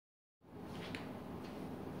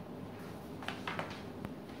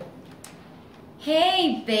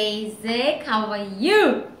Hey Basic, how are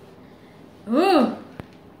you? Ooh.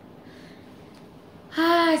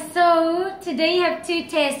 So today you have two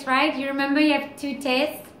tests, right? You remember you have two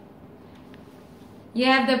tests? You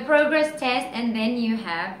have the progress test and then you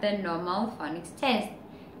have the normal phonics test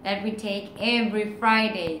that we take every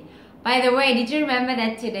Friday. By the way, did you remember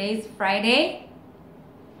that today is Friday?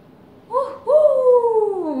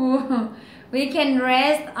 Woohoo! We can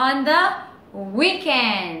rest on the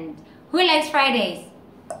weekend. Who likes Fridays?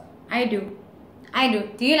 I do.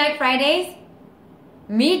 Do you like Fridays?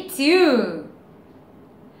 Me too.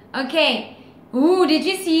 Okay. Ooh, did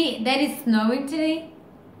you see that it's snowing today?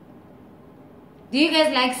 Do you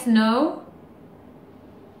guys like snow?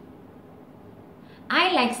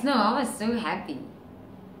 I like snow. I was so happy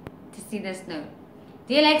to see the snow.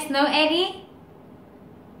 Do you like snow, Eddie?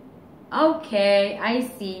 Okay, I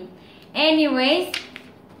see. Anyways,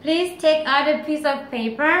 please take out a piece of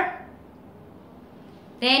paper.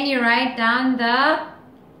 Then you write down the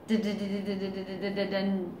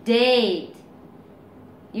date.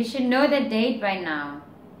 You should know the date by now.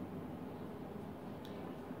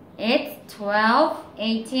 It's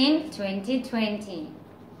 12/18/2020.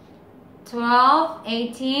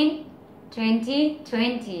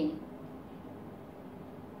 12/18/2020.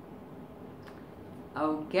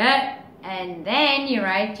 Okay, and then you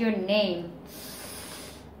write your name.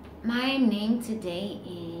 My name today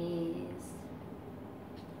is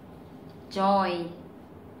Joy.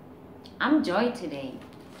 I'm Joy today.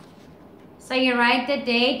 So you write the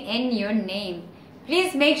date and your name.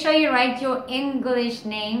 Please make sure you write your English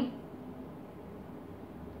name.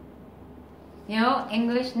 Your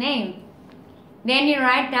English name. Then you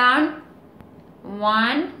write down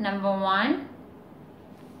number one.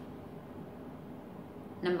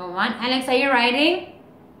 Alex, are you writing?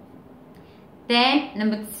 Then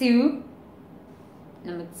number two.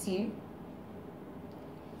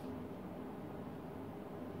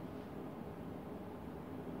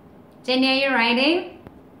 Jenny, are you writing?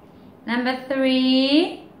 Number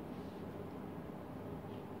three.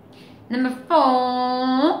 Number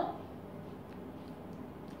four.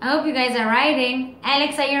 I hope you guys are writing.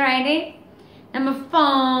 Alex, are you writing? Number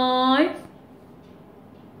five.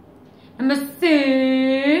 Number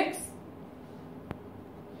six.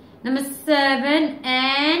 Number seven.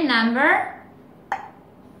 And number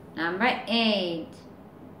eight.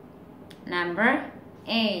 Number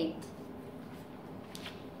eight.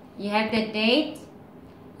 You have the date,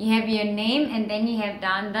 you have your name, and then you have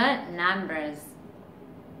down the numbers.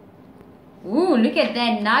 Ooh, look at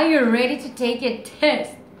that. Now you're ready to take your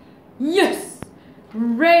test. Yes!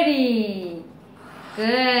 Ready!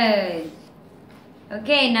 Good.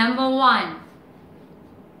 Okay, number one.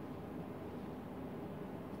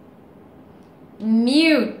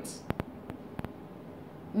 Mute.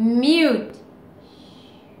 Mute.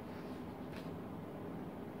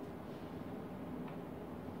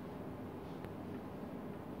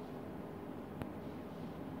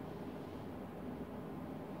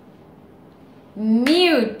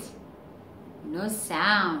 Mute. No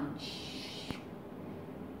sound.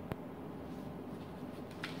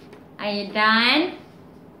 Are you done?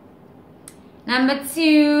 Number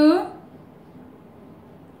two.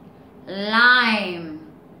 Lime.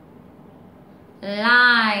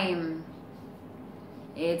 Lime.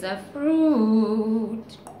 It's a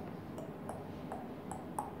fruit.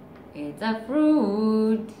 It's a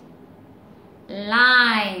fruit.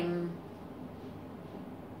 Lime.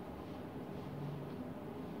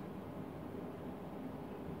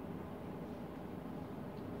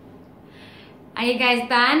 Are you guys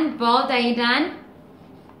done? Bolt, are you done?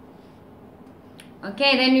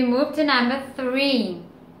 Okay, then we move to number three.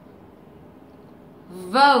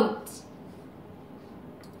 Vote.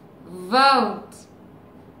 Vote.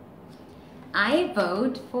 I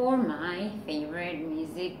vote for my favorite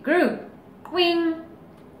music group. Wing.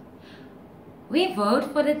 We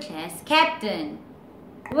vote for the class captain.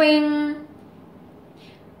 Wing.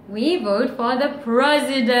 We vote for the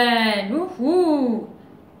president. Woohoo.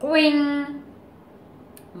 Wing.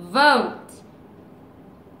 Vote.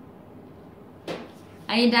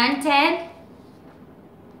 Are you done, Ted?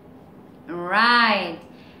 Right.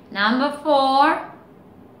 Number four.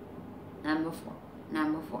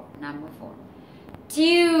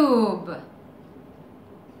 Tube.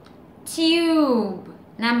 Tube.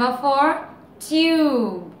 Number four.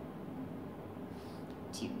 Tube.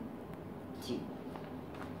 Tube.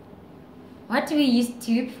 What do we use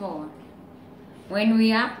tube for? When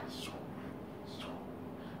we are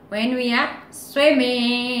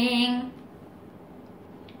swimming.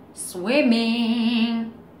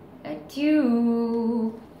 A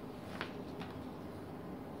tube.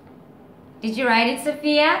 Did you write it,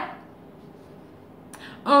 Sophia?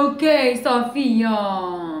 Okay, Sophia.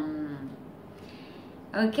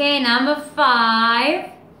 Okay, number 5.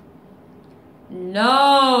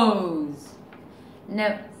 Nose.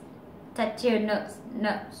 Nose. Touch your nose.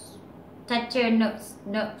 Nose. Touch your nose.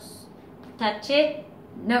 Nose. Touch it.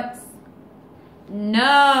 Nose.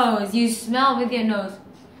 Nose. You smell with your nose.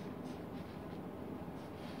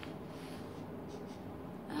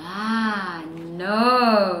 Ah,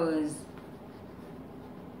 nose.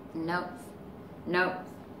 Nose. Nose.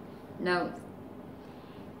 Nose.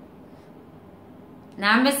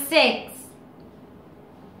 Number 6.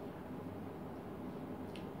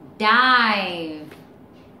 Dive.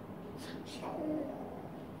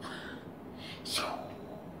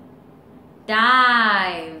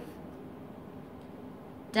 Dive.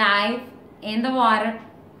 Dive in the water.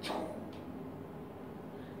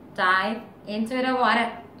 Dive into the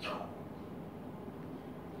water.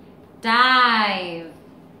 Dive.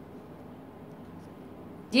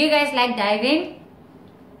 Do you guys like diving?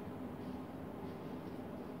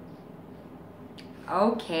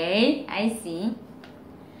 Okay, I see.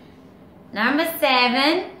 Number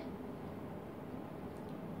 7.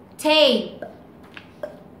 Tape.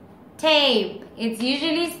 Tape. It's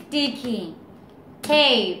usually sticky.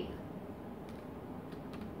 Tape.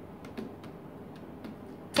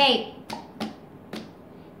 Tape.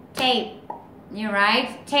 Tape. You're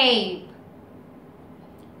right. Tape.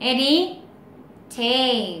 Eddie?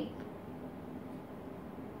 Tape.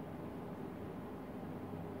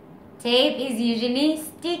 Tape is usually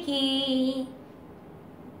sticky.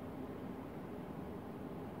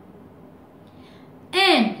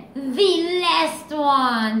 And the last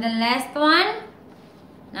one,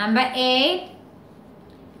 number 8,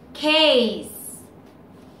 case.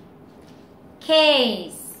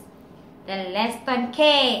 Case. The last one,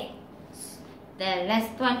 case. The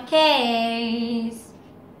last one, case.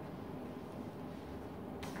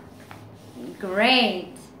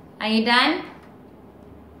 Great. Are you done?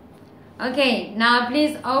 Okay, now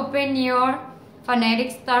please open your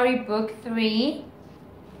phonetic storybook 3.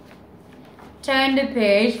 Turn to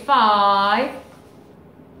page 5.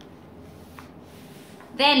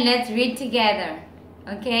 Then let's read together.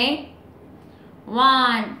 Okay?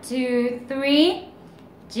 1, 2, 3.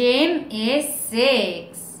 Jim is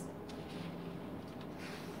 6.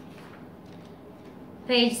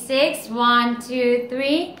 Page 6. 1, 2,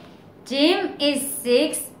 3. Jim is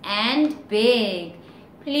 6 and big.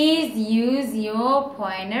 Please use your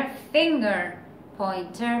pointer finger.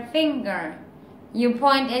 Pointer finger. You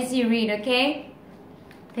point as you read, okay?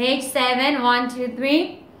 Page 7, 1, 2,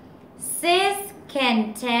 3. Sis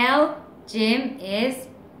can tell Jim is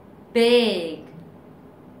big.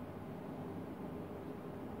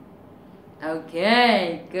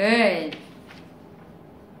 Okay, good.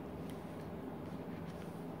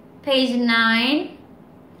 Page 9,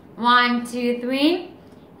 1, 2, 3.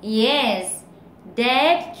 Yes,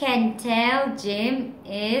 Dad can tell Jim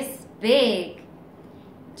is big.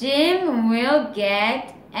 Jim will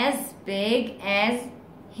get as big as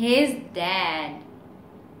his dad.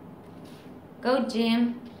 Go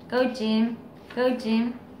Jim, go Jim, go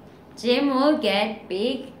Jim. Jim will get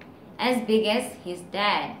as big as his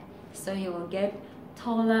dad. So he will get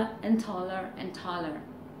taller and taller and taller.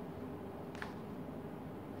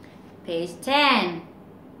 Page 10.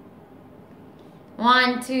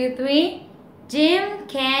 1, 2, 3. Jim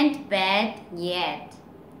can't bat yet.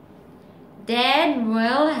 Dad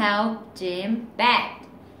will help Jim bat.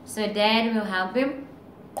 So Dad will help him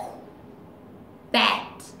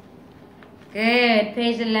bat. Good.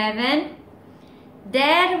 Page 11.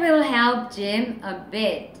 Dad will help Jim a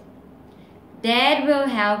bit. Dad will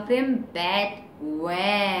help him bat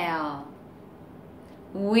well.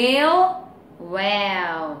 Well.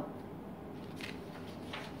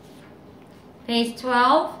 Page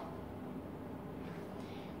 12.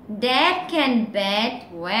 Dad can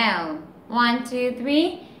bat well. 1, 2,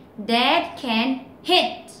 3. Dad can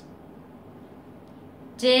hit.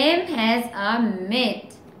 Jim has a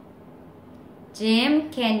mitt. Jim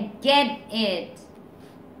can get it.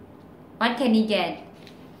 What can he get?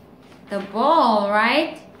 The ball,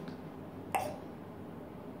 right?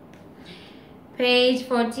 Page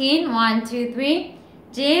 14. 1, 2, 3.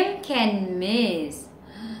 Jim can miss.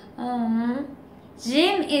 Oh,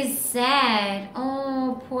 Jim is sad.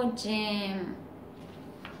 Oh, poor Jim.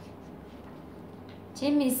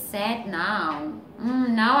 Jim is sad now.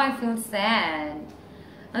 Now I feel sad.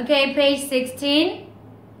 Okay, page 16.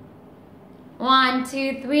 1,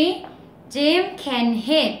 2, 3. Jim can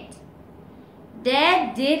hit.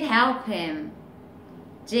 Dad did help him.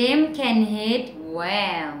 Jim can hit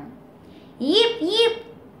well. Yip, yip.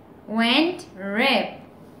 went rip.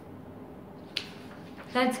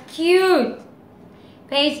 That's cute.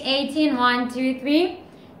 Page 18, 1, 2, 3.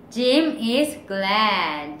 Jim is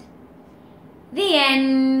glad. The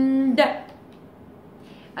end.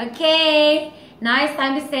 Okay, now it's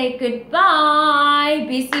time to say goodbye,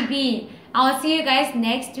 BCB. I'll see you guys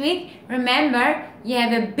next week. Remember, you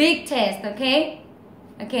have a big test, okay?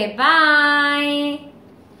 Okay, bye.